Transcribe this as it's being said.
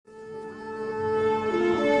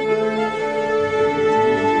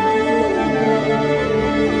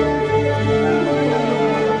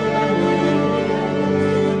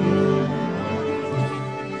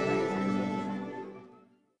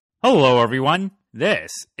Hello everyone, this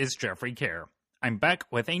is Jeffrey Kerr. I'm back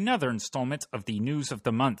with another installment of the News of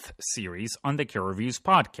the Month series on the Kerr Reviews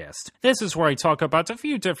podcast. This is where I talk about a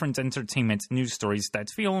few different entertainment news stories that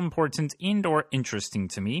feel important and or interesting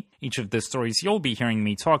to me. Each of the stories you'll be hearing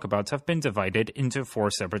me talk about have been divided into 4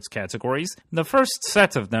 separate categories. The first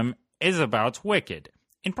set of them is about Wicked.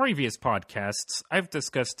 In previous podcasts, I've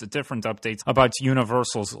discussed different updates about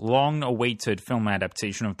Universal's long-awaited film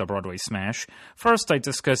adaptation of the Broadway smash. First, I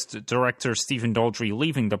discussed director Stephen Daldry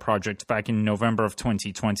leaving the project back in November of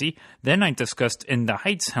 2020. Then I discussed In the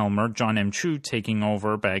Heights Helmer, John M. Chu taking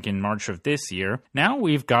over back in March of this year. Now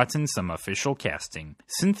we've gotten some official casting.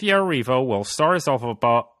 Cynthia Erivo will star as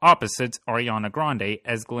Elphaba opposite Ariana Grande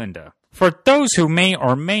as Glinda. For those who may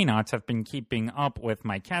or may not have been keeping up with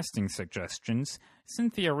my casting suggestions,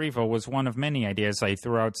 Cynthia Erivo was one of many ideas I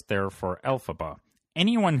threw out there for Elphaba.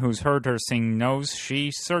 Anyone who's heard her sing knows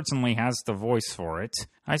she certainly has the voice for it.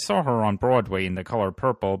 I saw her on Broadway in The Color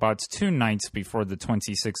Purple about 2 nights before the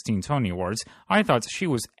 2016 Tony Awards. I thought she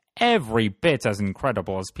was every bit as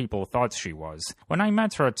incredible as people thought she was. When I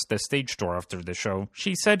met her at the stage door after the show,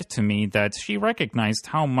 she said to me that she recognized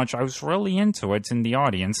how much I was really into it in the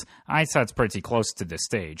audience. I sat pretty close to the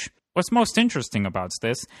stage. What's most interesting about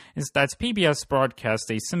this is that PBS broadcast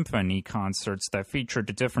a symphony concert that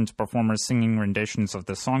featured different performers singing renditions of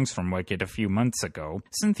the songs from Wicked a few months ago.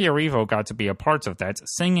 Cynthia Erivo got to be a part of that,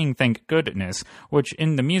 singing Thank Goodness, which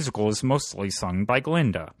in the musical is mostly sung by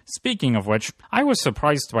Glinda. Speaking of which, I was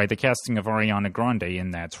surprised by the casting of Ariana Grande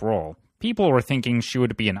in that role. People were thinking she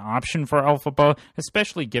would be an option for Elphaba,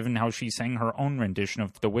 especially given how she sang her own rendition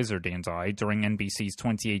of The Wizard and I during NBC's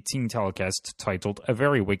 2018 telecast titled A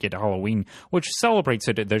Very Wicked Halloween, which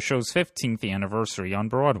celebrated the show's 15th anniversary on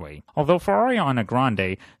Broadway. Although for Ariana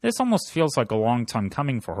Grande, this almost feels like a long time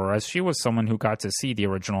coming for her, as she was someone who got to see the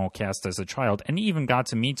original cast as a child and even got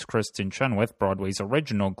to meet Kristen Chenoweth, Broadway's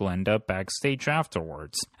original Glinda, backstage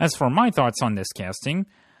afterwards. As for my thoughts on this casting,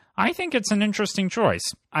 I think it's an interesting choice.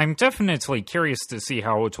 I'm definitely curious to see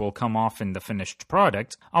how it will come off in the finished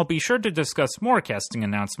product. I'll be sure to discuss more casting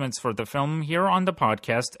announcements for the film here on the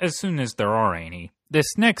podcast as soon as there are any.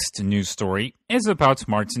 This next news story is about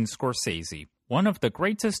Martin Scorsese. One of the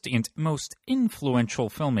greatest and most influential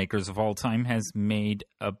filmmakers of all time has made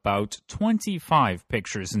about 25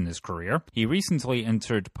 pictures in his career. He recently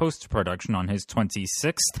entered post-production on his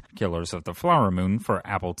 26th, Killers of the Flower Moon, for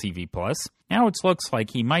Apple TV+. Now it looks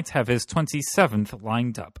like he might have his 27th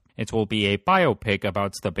lined up. It will be a biopic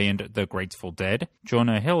about the band The Grateful Dead.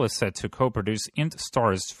 Jonah Hill is set to co-produce and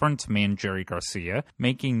star as frontman Jerry Garcia,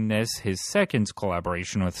 making this his second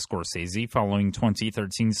collaboration with Scorsese following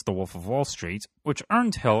 2013's The Wolf of Wall Street, which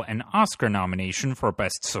earned Hill an Oscar nomination for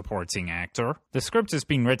Best Supporting Actor. The script is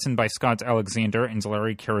being written by Scott Alexander and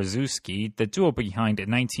Larry Karaszewski, the duo behind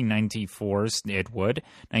 1994's Ed Wood,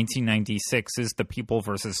 1996's The People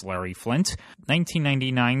vs. Larry Flint,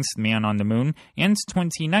 1999's Man on the Moon, and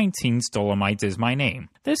 2019's Dolomite Is My Name.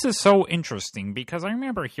 This is so interesting because I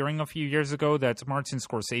remember hearing a few years ago that Martin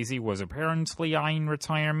Scorsese was apparently eyeing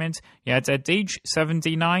retirement, yet at age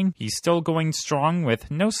 79, he's still going strong with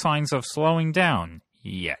no signs of slowing down.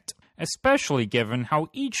 Yet. Especially given how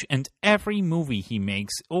each and every movie he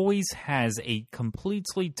makes always has a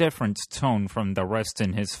completely different tone from the rest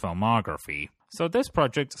in his filmography. So this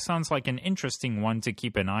project sounds like an interesting one to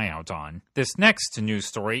keep an eye out on. This next news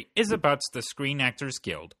story is about the Screen Actors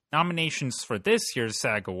Guild. Nominations for this year's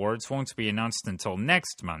SAG Awards won't be announced until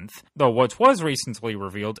next month, though what was recently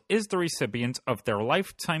revealed is the recipient of their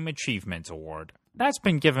Lifetime Achievement Award. That's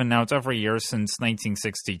been given out every year since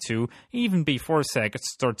 1962, even before SAG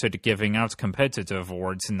started giving out competitive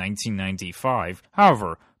awards in 1995.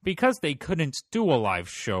 However, because they couldn't do a live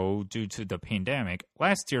show due to the pandemic,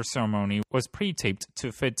 last year's ceremony was pre-taped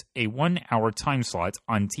to fit a 1-hour time slot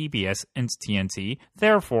on TBS and TNT.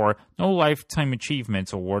 Therefore, no Lifetime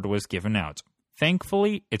Achievement Award was given out.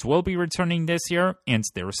 Thankfully, it will be returning this year, and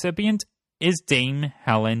the recipient is Dame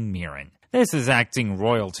Helen Mirren. This is acting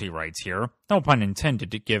royalty right here, no pun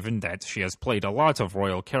intended given that she has played a lot of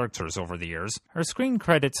royal characters over the years. Her screen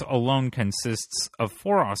credits alone consists of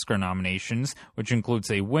 4 Oscar nominations, which includes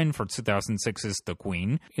a win for 2006's The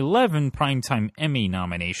Queen, 11 Primetime Emmy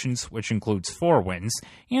nominations, which includes 4 wins,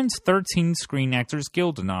 and 13 Screen Actors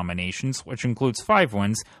Guild nominations, which includes 5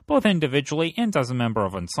 wins, both individually and as a member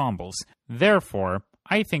of ensembles. Therefore,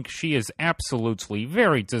 I think she is absolutely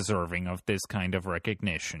very deserving of this kind of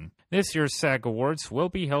recognition. This year's SAG Awards will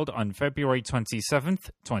be held on February 27th,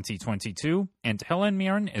 2022, and Helen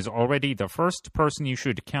Mirren is already the first person you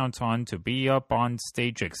should count on to be up on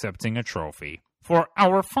stage accepting a trophy. For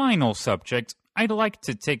our final subject, I'd like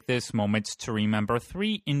to take this moment to remember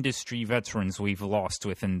 3 industry veterans we've lost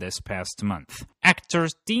within this past month. Actor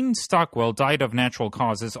Dean Stockwell died of natural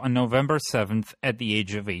causes on November 7th at the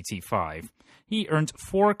age of 85. He earned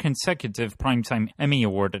 4 consecutive Primetime Emmy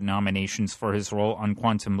Award nominations for his role on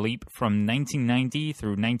Quantum Leap from 1990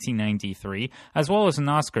 through 1993, as well as an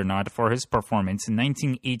Oscar nod for his performance in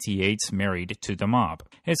 1988's Married to the Mob.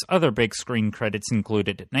 His other big screen credits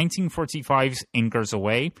included 1945's Anchors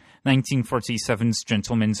Away, 1947's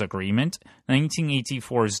Gentleman's Agreement,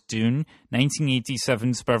 1984's Dune,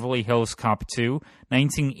 1987's Beverly Hills Cop 2,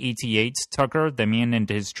 1988's Tucker, the Man and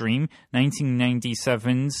His Dream,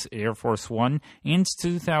 1997's Air Force One, and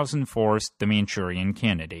 2004's The Manchurian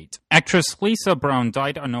Candidate. Actress Lisa Brown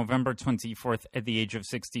died on November 24th at the age of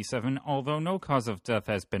 67, although no cause of death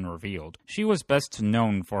has been revealed. She was best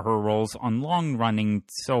known for her roles on long-running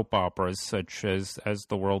soap operas such as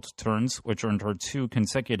the World Turns, which earned her 2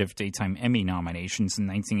 consecutive Daytime Emmy nominations in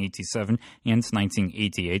 1987 and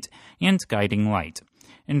 1988, and Guiding Light.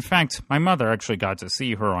 In fact, my mother actually got to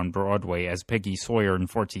see her on Broadway as Peggy Sawyer in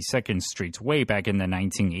 42nd Street way back in the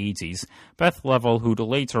 1980s. Beth Level, who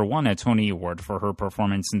later won a Tony Award for her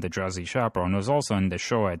performance in The Drowsy Chaperone, was also in the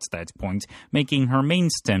show at that point, making her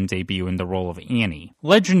main stem debut in the role of Annie.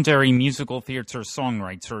 Legendary musical theater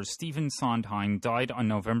songwriter Stephen Sondheim died on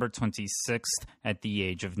November 26th at the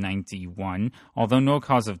age of 91, although no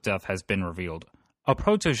cause of death has been revealed. A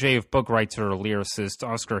protege of book writer-lyricist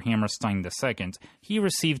Oscar Hammerstein II, he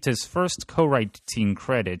received his first co-writing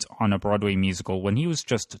credit on a Broadway musical when he was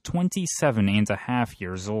just 27 and a half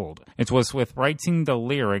years old. It was with writing the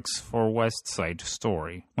lyrics for West Side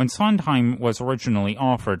Story. When Sondheim was originally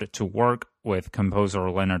offered to work with composer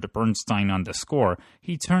Leonard Bernstein on the score,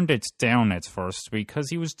 he turned it down at first because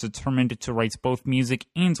he was determined to write both music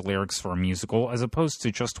and lyrics for a musical as opposed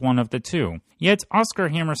to just one of the two. Yet Oscar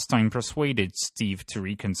Hammerstein persuaded Steve to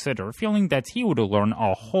reconsider, feeling that he would learn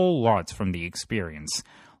a whole lot from the experience.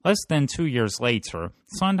 Less than 2 years later,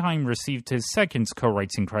 Sondheim received his second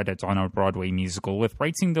co-writing credit on a Broadway musical with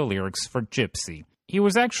writing the lyrics for Gypsy. He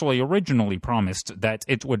was actually originally promised that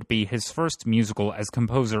it would be his first musical as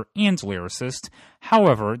composer and lyricist.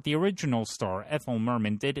 However, the original star, Ethel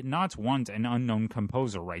Merman, did not want an unknown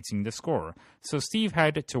composer writing the score, so Steve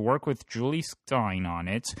had to work with Julie Stein on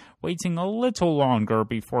it, waiting a little longer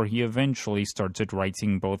before he eventually started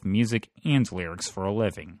writing both music and lyrics for a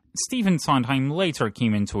living. Stephen Sondheim later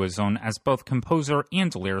came into his own as both composer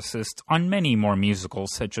and lyricist on many more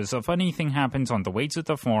musicals such as A Funny Thing Happens on the Way to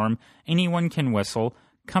the Forum, Anyone Can Whistle,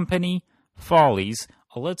 Company, Follies,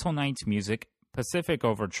 A Little Night Music, Pacific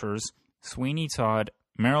Overtures, Sweeney Todd,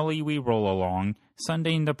 Merrily We Roll Along,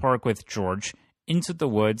 Sunday in the Park with George, Into the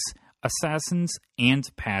Woods, Assassins, and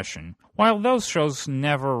Passion. While those shows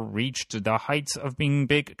never reached the heights of being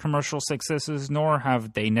big commercial successes, nor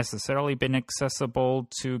have they necessarily been accessible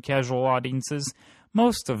to casual audiences,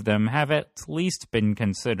 most of them have at least been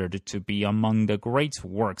considered to be among the great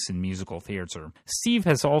works in musical theater. Steve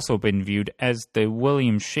has also been viewed as the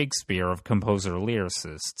William Shakespeare of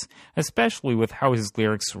composer-lyricists, especially with how his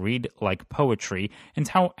lyrics read like poetry and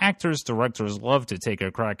how actors-directors love to take a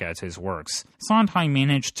crack at his works. Sondheim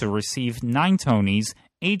managed to receive 9 Tonys,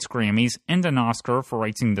 8 Grammys, and an Oscar for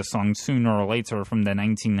writing the song Sooner or Later from the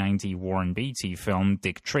 1990 Warren Beatty film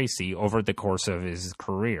Dick Tracy over the course of his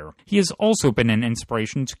career. He has also been an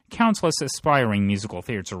inspiration to countless aspiring musical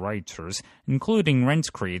theater writers, including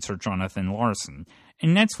Rent creator Jonathan Larson.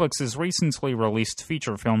 In Netflix's recently released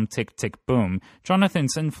feature film Tick, Tick, Boom,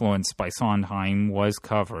 Jonathan's influence by Sondheim was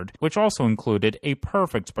covered, which also included a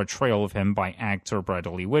perfect portrayal of him by actor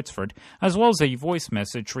Bradley Whitford, as well as a voice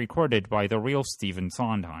message recorded by the real Stephen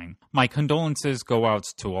Sondheim. My condolences go out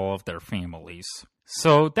to all of their families.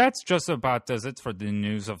 So that's just about does it for the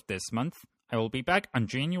news of this month. I will be back on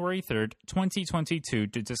January 3rd, 2022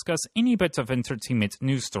 to discuss any bit of entertainment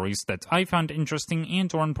news stories that I found interesting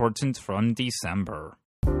and or important from December.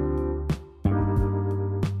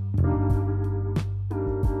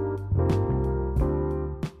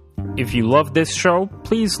 If you love this show,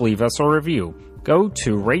 please leave us a review. Go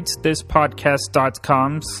to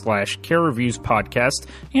ratethispodcast.com/carereviewspodcast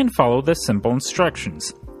and follow the simple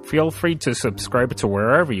instructions. Feel free to subscribe to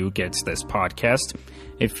wherever you get this podcast.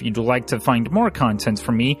 If you'd like to find more content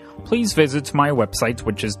from me, please visit my website,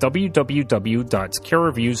 which is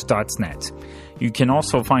www.carereviews.net. You can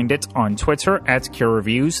also find it on Twitter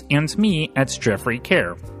 @carereviews and me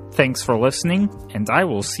 @JeffreyCare. Thanks for listening, and I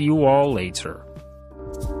will see you all later.